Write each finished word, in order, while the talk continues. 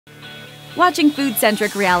Watching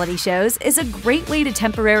food-centric reality shows is a great way to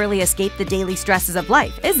temporarily escape the daily stresses of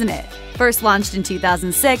life, isn't it? First launched in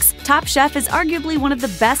 2006, Top Chef is arguably one of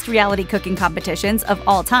the best reality cooking competitions of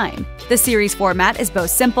all time. The series format is both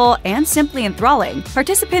simple and simply enthralling.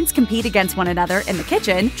 Participants compete against one another in the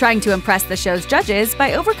kitchen, trying to impress the show's judges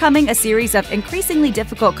by overcoming a series of increasingly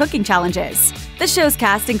difficult cooking challenges. The show's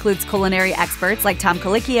cast includes culinary experts like Tom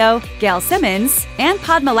Colicchio, Gail Simmons, and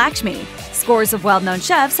Padma Lakshmi. Scores of well-known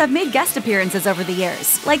chefs have made guest appearances over the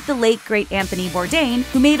years, like the late great Anthony Bourdain,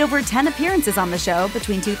 who made over 10 appearances on the show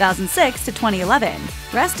between 2006 to 2011.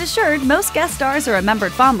 Rest assured, most guest stars are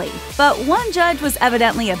remembered fondly, but one judge was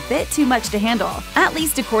evidently a bit too much to handle, at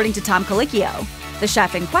least according to Tom Colicchio. The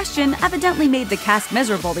chef in question evidently made the cast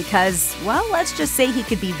miserable because, well, let's just say he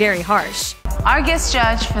could be very harsh. Our guest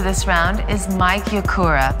judge for this round is Mike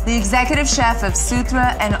Yakura, the executive chef of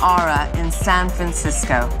Sutra and Aura in San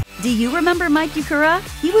Francisco. Do you remember Mike Yakura?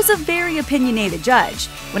 He was a very opinionated judge.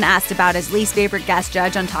 When asked about his least favorite guest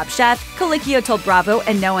judge on Top Chef, Colicchio told Bravo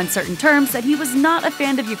in no uncertain terms that he was not a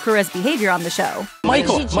fan of Yakura's behavior on the show.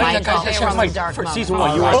 Michael, that guy's for season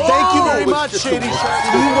 1. You were thank you very much, Shady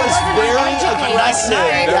Chef. He was very aggressive.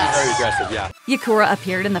 Very aggressive, yeah. Yakura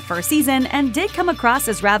appeared in the first season and did come across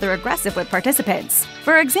as rather aggressive with participants.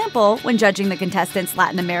 For example, when judging the contestants'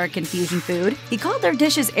 Latin American fusion food, he called their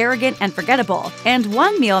dishes arrogant and forgettable, and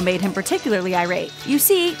one meal made him particularly irate. You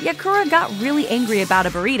see, Yakura got really angry about a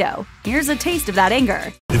burrito. Here's a taste of that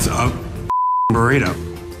anger. It's a burrito.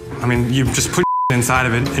 I mean, you just put inside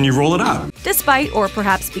of it and you roll it up. Despite, or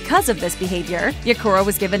perhaps because of this behavior, Yakura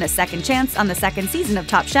was given a second chance on the second season of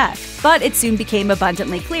Top Chef. But it soon became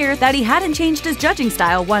abundantly clear that he hadn't changed his judging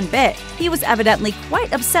style one bit. He was evidently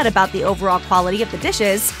quite upset about the overall quality of the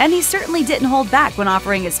dishes, and he certainly didn't hold back when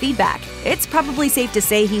offering his feedback. It's probably safe to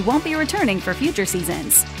say he won't be returning for future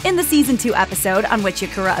seasons. In the Season 2 episode on which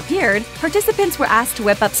Yakura appeared, participants were asked to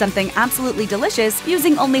whip up something absolutely delicious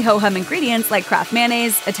using only ho-hum ingredients like Kraft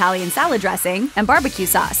mayonnaise, Italian salad dressing, and barbecue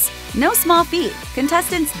sauce. No small feat.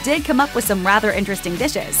 Contestants did come up with some rather interesting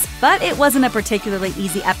dishes, but it wasn't a particularly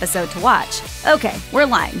easy episode to watch. Okay, we're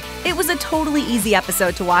lying. It was a totally easy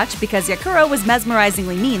episode to watch because Yakura was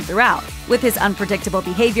mesmerizingly mean throughout. With his unpredictable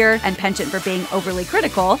behavior and penchant for being overly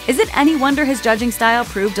critical, is it any wonder his judging style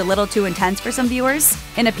proved a little too intense for some viewers?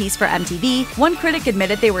 In a piece for MTV, one critic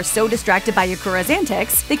admitted they were so distracted by Yakura's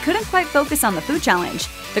antics, they couldn't quite focus on the food challenge.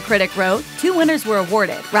 The critic wrote, "2 winners were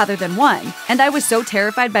awarded, rather than 1, and I was so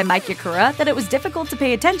terrified by Mike Yakura that it was difficult to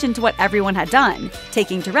pay attention to what everyone had done."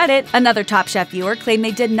 Taking to Reddit, another Top Chef viewer claimed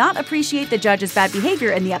they did not appreciate the judge's bad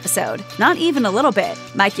behavior in the episode. Not even a little bit.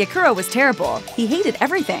 Mike Yakura was terrible. He hated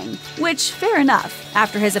everything. Which, fair enough.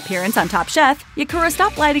 After his appearance on Top Chef, Yakura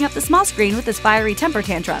stopped lighting up the small screen with his fiery temper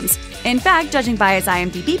tantrums. In fact, judging by his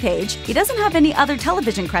IMDb page, he doesn't have any other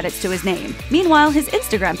television credits to his name. Meanwhile, his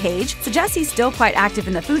Instagram page suggests he's still quite active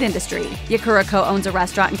in the food industry. Yakura co-owns a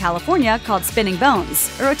restaurant in California called Spinning Bones,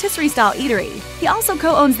 a rotisserie-style eatery. He also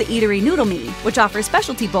co-owns the eatery Noodle Me, which offers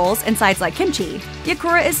specialty bowls and sides like kimchi.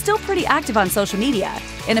 Yakura is still pretty active on social media.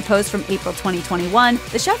 In a post from April 2021,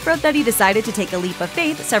 the chef wrote that he decided to take a leap of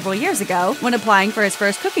faith several years ago when applying for his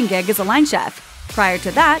first cooking gig as a line chef. Prior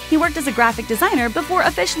to that, he worked as a graphic designer before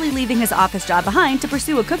officially leaving his office job behind to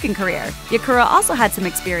pursue a cooking career. Yakura also had some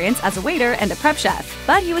experience as a waiter and a prep chef,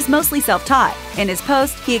 but he was mostly self-taught. In his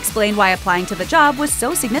post, he explained why applying to the job was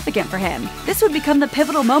so significant for him. "This would become the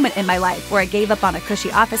pivotal moment in my life where I gave up on a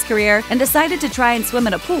cushy office career and decided to try and swim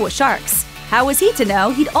in a pool with sharks." How was he to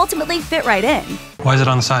know he'd ultimately fit right in? Why is it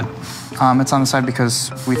on the side? It's on the side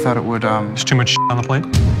because we thought it would, There's too much on the plate?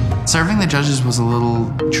 Serving the judges was a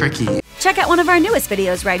little tricky. Check out one of our newest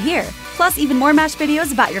videos right here. Plus, even more match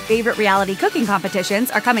videos about your favorite reality cooking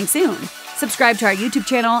competitions are coming soon. Subscribe to our YouTube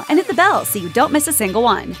channel and hit the bell so you don't miss a single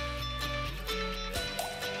one.